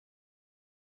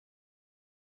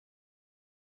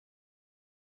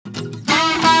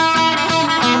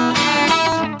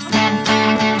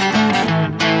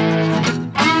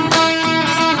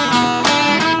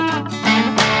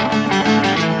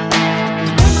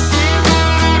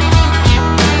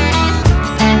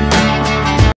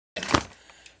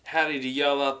howdy to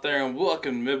y'all out there, and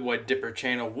welcome to Midway Dipper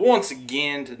channel once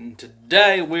again. And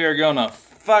today we are gonna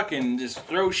fucking just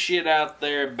throw shit out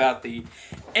there about the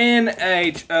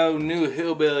NHO new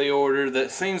hillbilly order that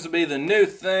seems to be the new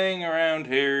thing around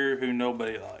here who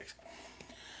nobody likes.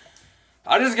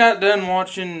 I just got done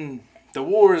watching the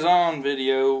War Is On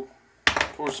video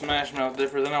for Smash Mouth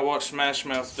Dipper. Then I watched Smash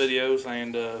Mouth's videos,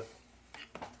 and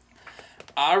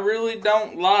I really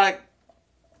don't like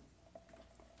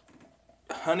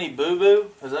Honey Boo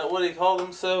Boo? Is that what he called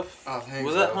himself? I think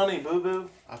Was so. that Honey Boo Boo?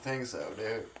 I think so,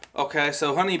 dude. Okay,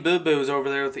 so Honey Boo Boo is over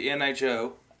there with the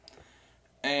NHO.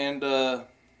 And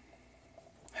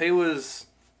he was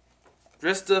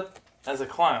dressed up as a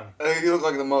clown. He looked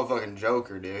like the motherfucking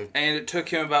Joker, dude. And it took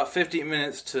him about 50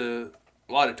 minutes to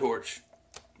light a torch.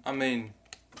 I mean,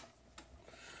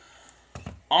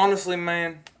 honestly,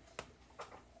 man,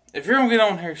 if you're gonna get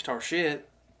on here and start shit,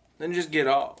 then just get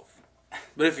off.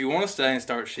 But if you want to stay and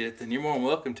start shit, then you're more than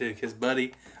welcome to, because,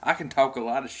 buddy, I can talk a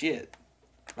lot of shit.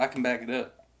 I can back it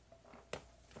up.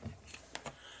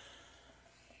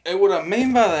 And what I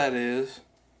mean by that is,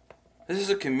 this is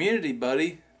a community,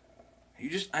 buddy. You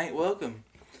just ain't welcome.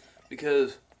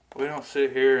 Because we don't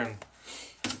sit here and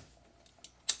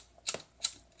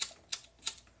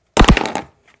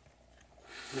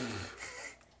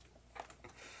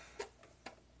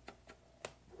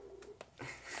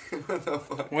What the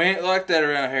fuck? we ain't like that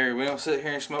around here. We don't sit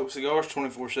here and smoke cigars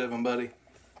 24/7, buddy.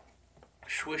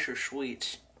 Swisher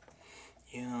sweets.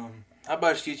 Yum. How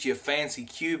about you get you a fancy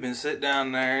cube and sit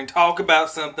down there and talk about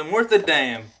something worth a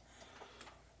damn?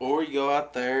 Or you go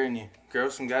out there and you grow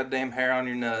some goddamn hair on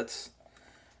your nuts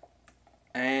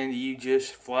and you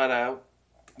just flat out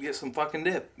get some fucking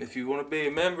dip. If you want to be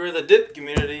a member of the dip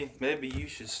community, maybe you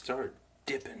should start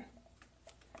dipping.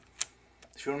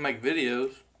 If you want to make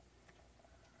videos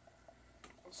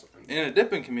in a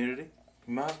dipping community,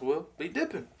 you might as well be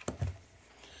dipping.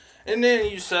 And then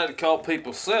you decide to call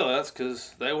people sellouts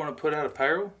because they want to put out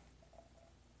apparel?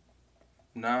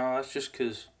 No, that's just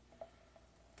because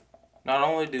not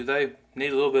only do they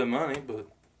need a little bit of money, but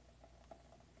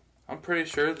I'm pretty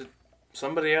sure that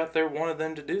somebody out there wanted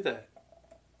them to do that.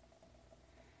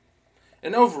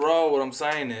 And overall, what I'm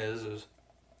saying is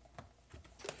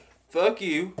fuck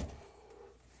you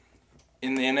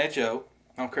in the NHO.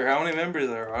 I don't care how many members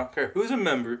there are. I don't care who's a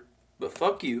member, but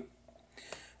fuck you.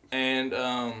 And,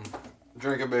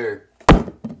 Drink a beer.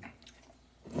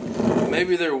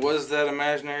 maybe there was that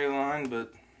imaginary line,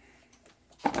 but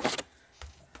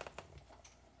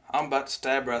I'm about to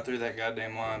stab right through that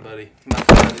goddamn line, buddy. I'm about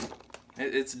to cut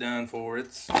it. It's done for.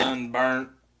 It's done, burnt,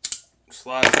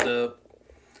 sliced up.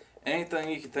 Anything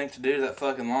you could think to do to that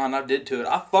fucking line, I did to it.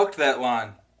 I fucked that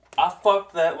line. I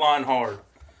fucked that line hard.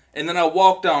 And then I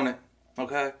walked on it.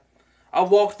 Okay? I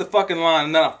walked the fucking line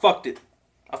and then I fucked it.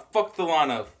 I fucked the line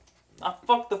up. I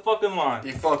fucked the fucking line.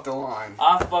 You fucked the line.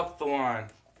 I fucked the line.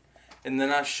 And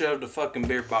then I shoved a fucking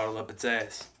beer bottle up its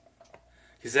ass.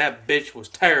 Because that bitch was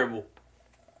terrible.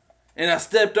 And I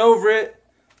stepped over it.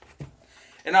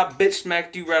 And I bitch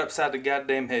smacked you right upside the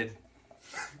goddamn head.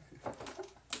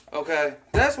 Okay?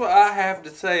 That's what I have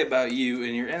to say about you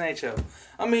and your NHO.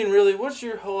 I mean, really, what's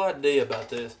your whole idea about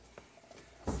this?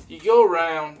 You go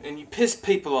around and you piss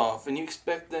people off and you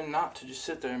expect them not to just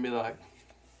sit there and be like,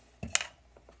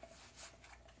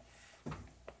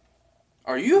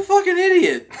 are you a fucking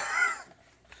idiot?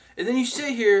 And then you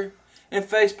sit here and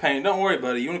face paint. Don't worry,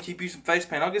 buddy. You want to keep using face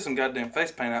paint? I'll get some goddamn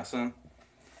face paint out, son.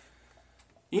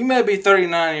 You may be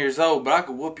 39 years old, but I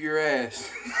could whoop your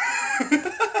ass.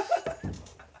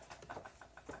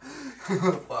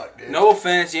 Fuck, dude. No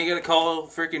offense. You ain't got to call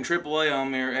freaking AAA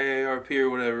on me or AARP or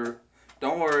whatever.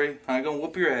 Don't worry. I ain't going to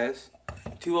whoop your ass.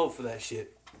 You're too old for that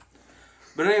shit.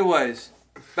 But anyways,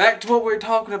 back to what we were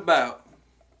talking about.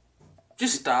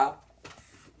 Just stop.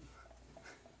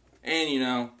 And, you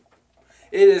know,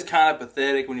 it is kind of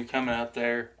pathetic when you're coming out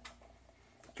there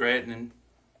threatening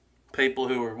people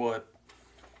who are, what,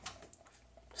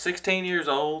 16 years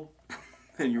old?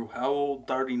 And you're how old?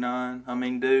 39? I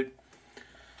mean, dude.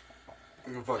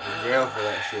 You're gonna fucking jail for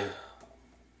that shit.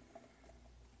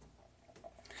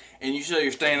 And you say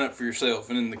you're standing up for yourself,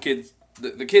 and then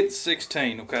the kid's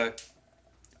 16, okay?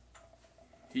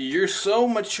 You're so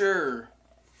mature.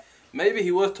 Maybe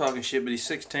he was talking shit, but he's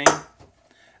 16.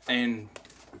 And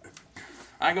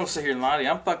I ain't gonna sit here and lie to you.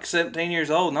 I'm fucking 17 years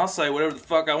old, and I'll say whatever the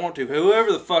fuck I want to,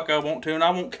 whoever the fuck I want to, and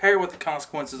I won't care what the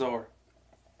consequences are.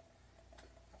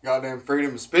 Goddamn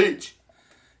freedom of speech.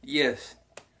 Yes.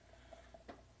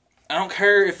 I don't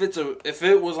care if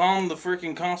it was on the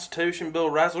freaking Constitution, Bill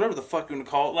of Rights, whatever the fuck you want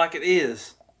to call it, like it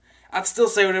is. I'd still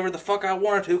say whatever the fuck I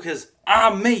wanted to, because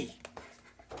I'm me.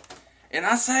 And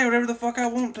I say whatever the fuck I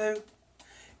want to.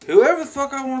 Whoever the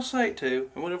fuck I want to say it to,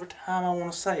 and whatever time I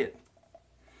want to say it.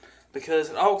 Because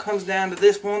it all comes down to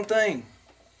this one thing.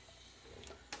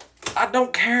 I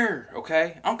don't care,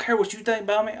 okay? I don't care what you think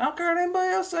about me. I don't care what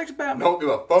anybody else thinks about me. Don't give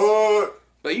a fuck.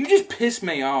 But you just piss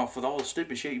me off with all the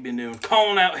stupid shit you've been doing.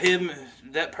 Calling out him,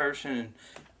 that person, and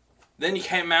then you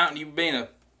came out and you being a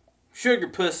sugar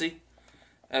pussy,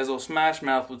 as old Smash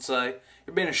Mouth would say.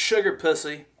 You're being a sugar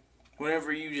pussy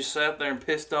whenever you just sat there and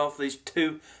pissed off these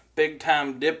two big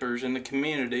time dippers in the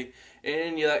community. And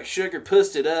then you like sugar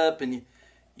pussed it up and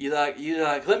you like,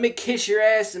 let me kiss your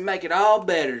ass and make it all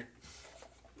better.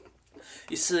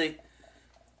 You see,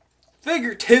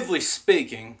 figuratively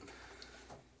speaking,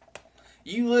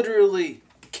 you literally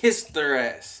kissed their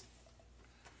ass.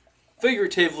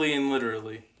 Figuratively and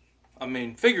literally. I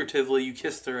mean, figuratively, you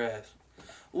kissed their ass.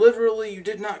 Literally, you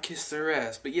did not kiss their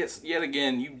ass. But yes, yet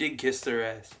again, you did kiss their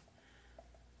ass.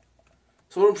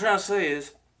 So what I'm trying to say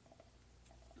is,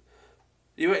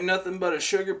 you ain't nothing but a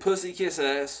sugar pussy kiss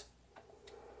ass.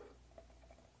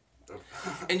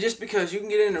 And just because you can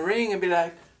get in the ring and be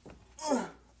like,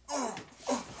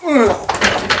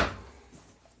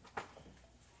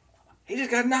 he just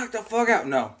got knocked the fuck out.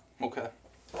 No. Okay.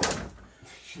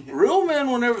 Real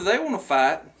men, whenever they want to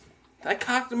fight, they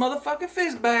cock the motherfucking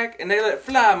fist back and they let it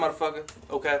fly, motherfucker.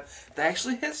 Okay? They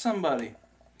actually hit somebody.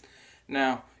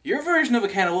 Now, your version of a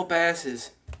can of whoop ass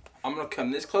is, I'm going to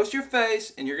come this close to your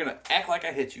face and you're going to act like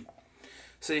I hit you.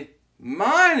 See,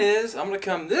 mine is, I'm going to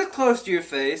come this close to your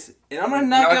face and I'm going to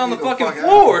knock you on the fucking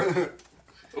floor.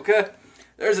 Okay?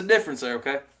 There's a difference there,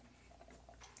 okay?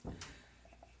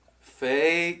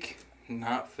 Fake,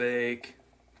 not fake.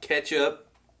 Ketchup,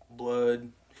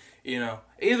 blood, you know,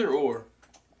 either or.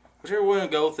 Whichever way to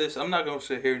go with this, I'm not going to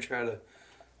sit here and try to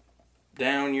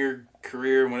down your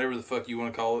career, whatever the fuck you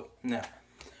want to call it. No.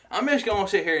 I'm just going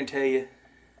to sit here and tell you,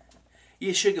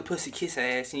 you sugar pussy kiss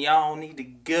ass and y'all need to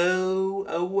go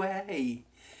away.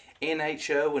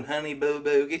 NHO and Honey Boo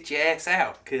Boo, get your ass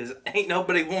out, because ain't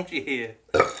nobody wants you here.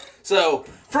 So,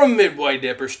 from Midway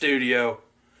Dipper Studio,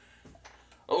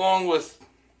 along with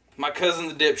my cousin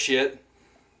the dipshit.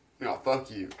 No, fuck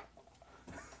you.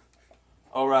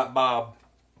 Alright, Bob.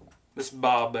 This is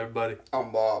Bob, everybody.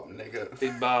 I'm Bob, nigga.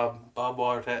 He's Bob. Bob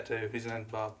Water Tattoo. His name's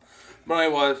Bob. But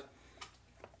anyways,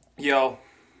 y'all,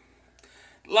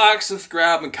 like,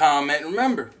 subscribe, and comment.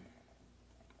 Remember,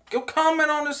 go comment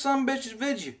on this sumbitch's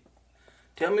video.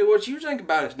 Tell me what you think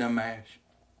about his dumb ass.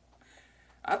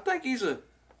 I think he's a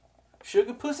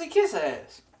sugar pussy kiss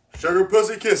ass. Sugar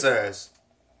pussy kiss ass.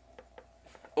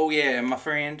 Oh yeah, my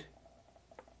friend.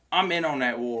 I'm in on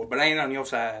that war, but I ain't on your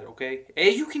side, okay?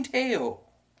 As you can tell.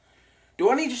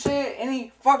 Do I need to say it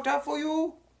any fucked up for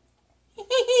you?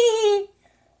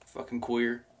 Fucking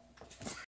queer.